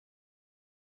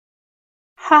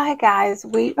Hi guys,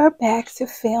 we are back to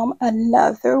film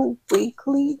another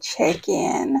weekly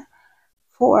check-in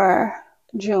for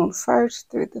June 1st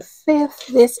through the 5th.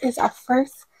 This is our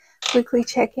first weekly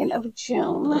check-in of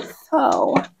June,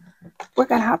 so we're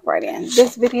gonna hop right in.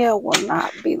 This video will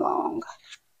not be long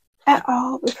at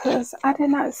all because I did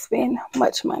not spend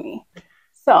much money.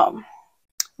 So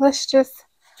let's just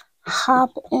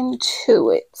hop into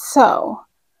it. So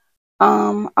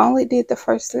I only did the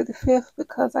 1st through the 5th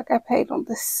because I got paid on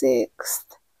the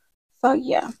 6th. So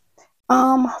yeah.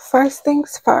 First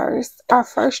things first, our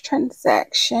first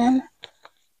transaction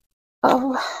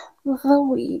of the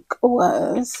week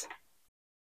was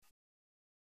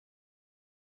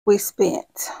we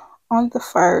spent on the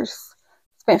 1st,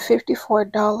 spent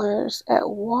 $54 at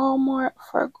Walmart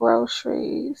for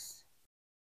groceries.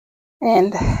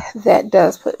 And that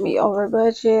does put me over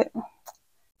budget,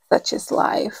 such is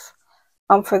life,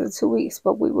 for the 2 weeks,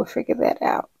 but we will figure that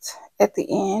out at the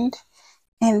end.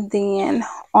 And then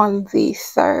on the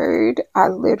 3rd, I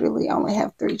literally only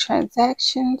have 3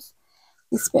 transactions.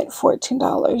 We spent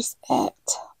 $14 at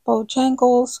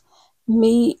Bojangles.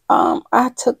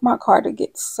 I took my car to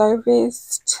get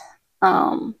serviced.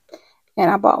 And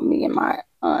I bought me and my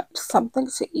aunt something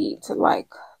to eat, like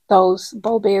those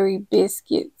Bo-Berry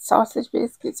biscuits, sausage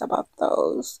biscuits. I bought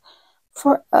those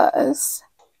for us.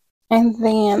 And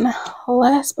then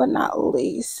last but not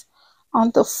least,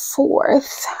 on the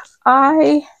 4th,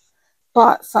 I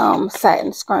bought some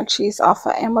satin scrunchies off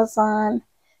of Amazon,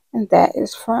 and that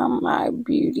is from my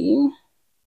beauty.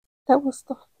 That was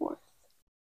the 4th.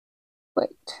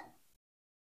 Wait.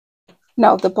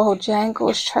 No, the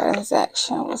Bojangles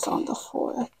transaction was on the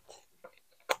 4th.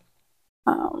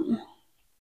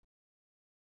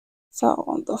 So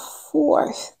on the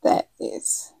 4th, that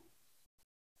is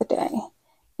the day.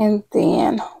 And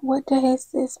then, what day is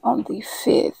this? On the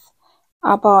 5th,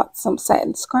 I bought some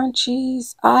satin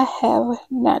scrunchies. I have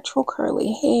natural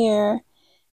curly hair,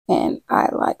 and I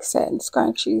like satin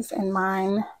scrunchies, and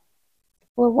mine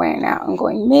were wearing out and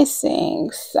going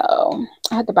missing. So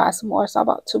I had to buy some more. So I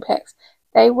bought 2 packs.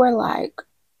 They were like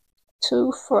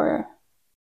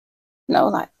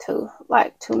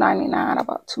 $2.99. I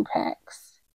bought 2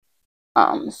 packs.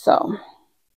 So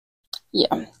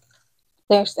yeah,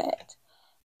 there's that.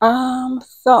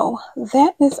 So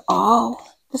that is all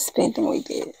the spending we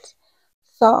did.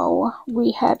 So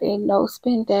we had a no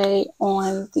spend day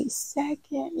on the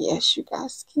 2nd. Yes, you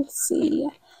guys can see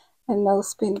a no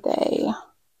spend day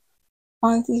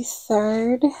on the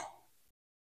 3rd.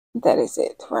 That is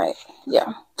it, right?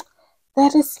 Yeah,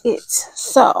 that is it.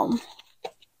 So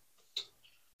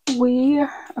we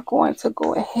are going to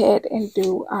go ahead and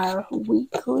do our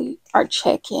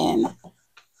check-in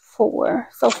for.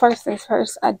 So first things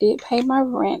first, I did pay my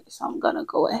rent, so I'm gonna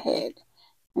go ahead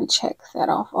and check that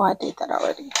off. Oh, I did that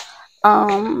already.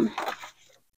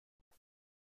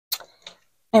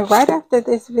 And right after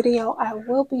this video, I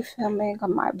will be filming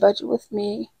my budget with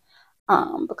me,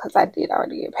 because I did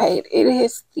already get paid. It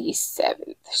is the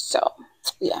 7th, so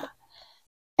yeah.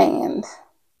 And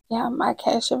yeah, my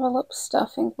cash envelope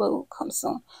stuffing will come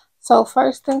soon. So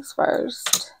first things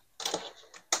first,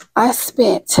 I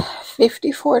spent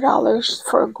 $54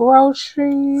 for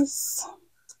groceries.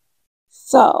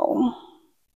 So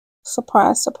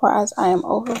surprise, surprise, I am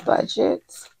over budget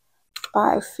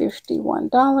by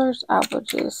 $51. I will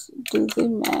just do the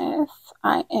math.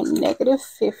 I am negative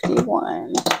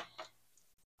 51.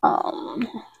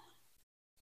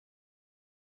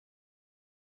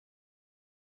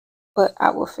 But I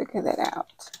will figure that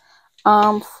out.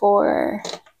 For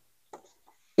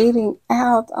eating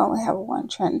out, I only have 1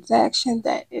 transaction.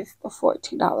 That is the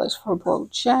 $14 for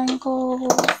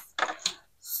Bojangles.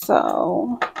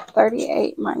 So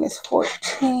 38 minus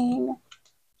 14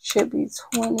 should be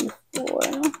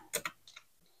 24.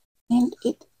 And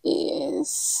it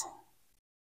is,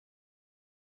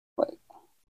 wait,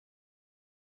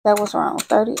 that was wrong.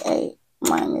 38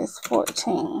 minus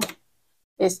 14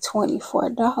 is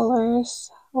 $24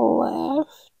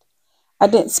 left. I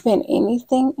didn't spend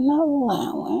anything in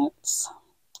allowance,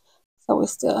 so we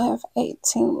still have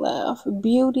 18 left.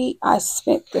 Beauty, I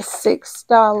spent the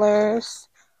 $6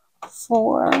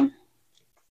 for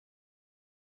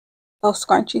those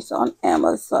scrunchies on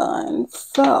Amazon,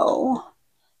 so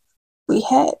we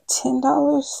had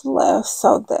 $10 left,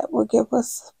 so that will give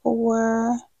us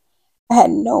 4. I had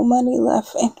no money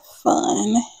left in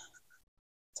fun,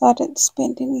 so I didn't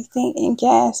spend anything. In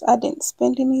gas, I didn't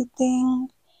spend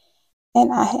anything, and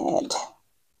I had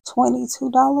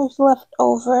 $22 left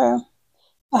over.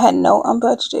 I had no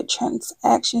unbudgeted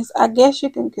transactions. I guess you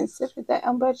can consider that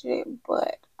unbudgeted,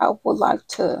 but I would like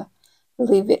to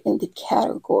leave it in the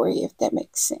category, if that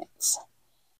makes sense.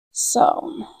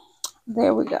 So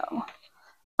there we go.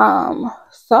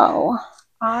 So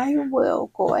I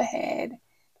will go ahead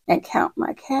and count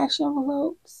my cash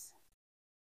envelopes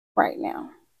right now.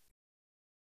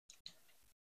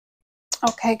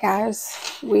 Okay, guys,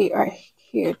 we are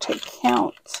here to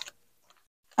count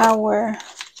our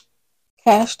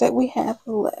cash that we have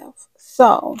left.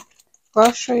 So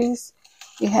groceries,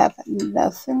 we have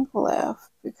nothing left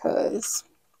because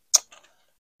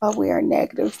we are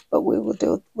negative, but we will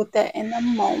deal with that in a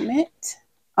moment.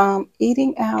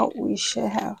 Eating out, we should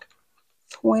have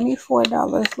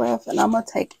 $24 left, and I'm gonna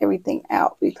take everything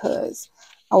out because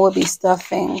I will be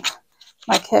stuffing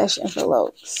my cash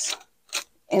envelopes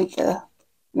in the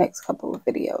next couple of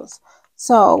videos.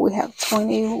 So we have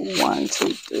 21,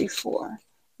 2, 3, 4.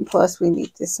 And plus we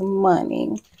need this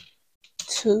money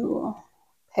to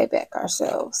pay back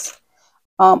ourselves.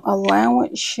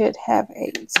 Allowance should have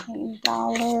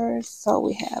 $18. So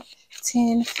we have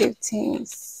 10, 15,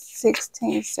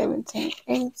 16, 17,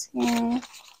 18.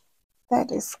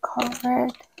 That is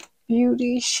correct.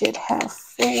 Beauty should have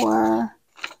 4.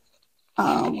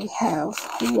 We have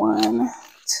 1,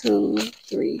 2,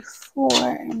 3,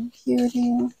 4 in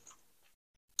beauty.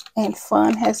 And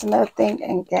fun has nothing,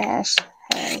 and gas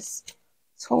has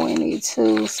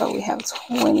 22. So we have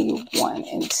 21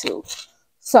 and 2.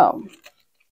 So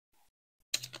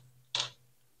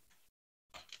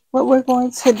what we're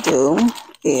going to do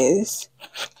is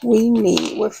we're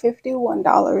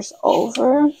 $51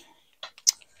 over.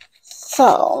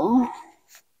 So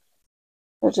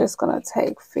we're just going to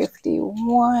take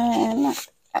 51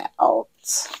 out.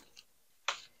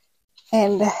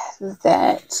 And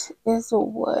that is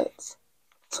what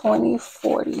 20,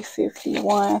 40,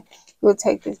 51. We'll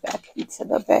take this back into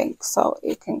the bank so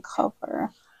it can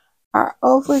cover our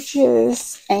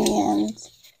overages. And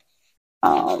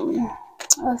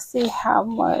let's see how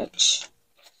much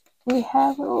we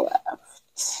have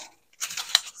left.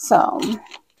 So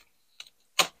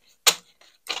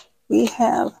we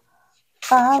have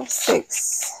 5,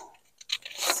 6,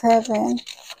 7,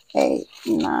 8,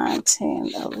 9,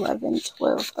 10, 11,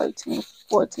 12, 13,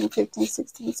 14, 15,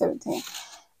 16, 17.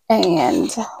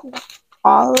 And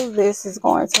all of this is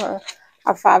going to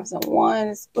our 5s and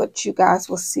 1s, but you guys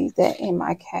will see that in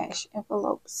my cash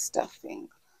envelope stuffing.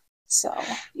 So,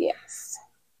 yes.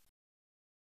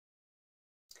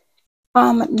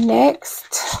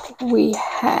 Next we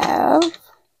have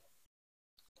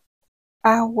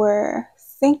our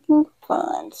sinking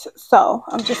funds. So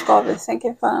I'm just going over the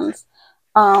sinking funds.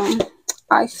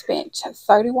 I spent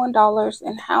 $31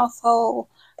 in household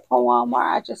from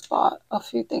Walmart. I just bought a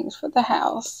few things for the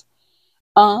house.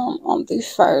 On the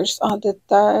 1st, on the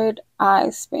 3rd,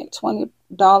 I spent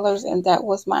 $20, and that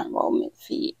was my enrollment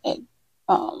fee at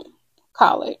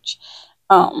college.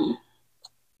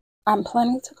 I'm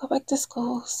planning to go back to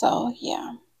school, so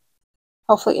yeah.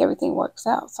 Hopefully everything works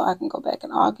out so I can go back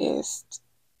in August.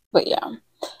 But yeah,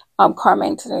 car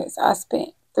maintenance, I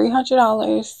spent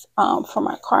 $300 for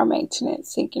my car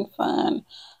maintenance sinking fund.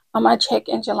 On my check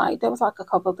engine light, there was like a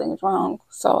couple things wrong,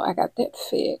 so I got that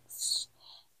fixed.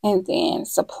 And then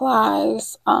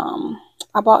supplies,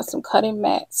 I bought some cutting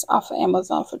mats off of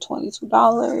Amazon for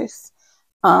 $22.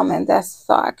 And that's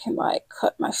so I can like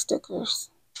cut my stickers.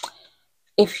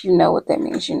 If you know what that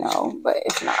means, you know, but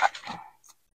if not,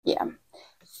 yeah.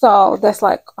 So that's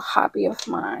like a hobby of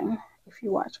mine if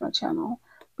you watch my channel.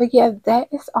 But yeah, that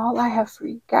is all I have for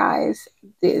you guys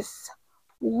this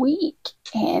week.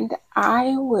 And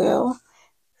I will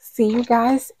see you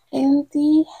guys in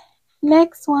the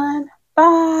next one.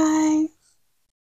 Bye.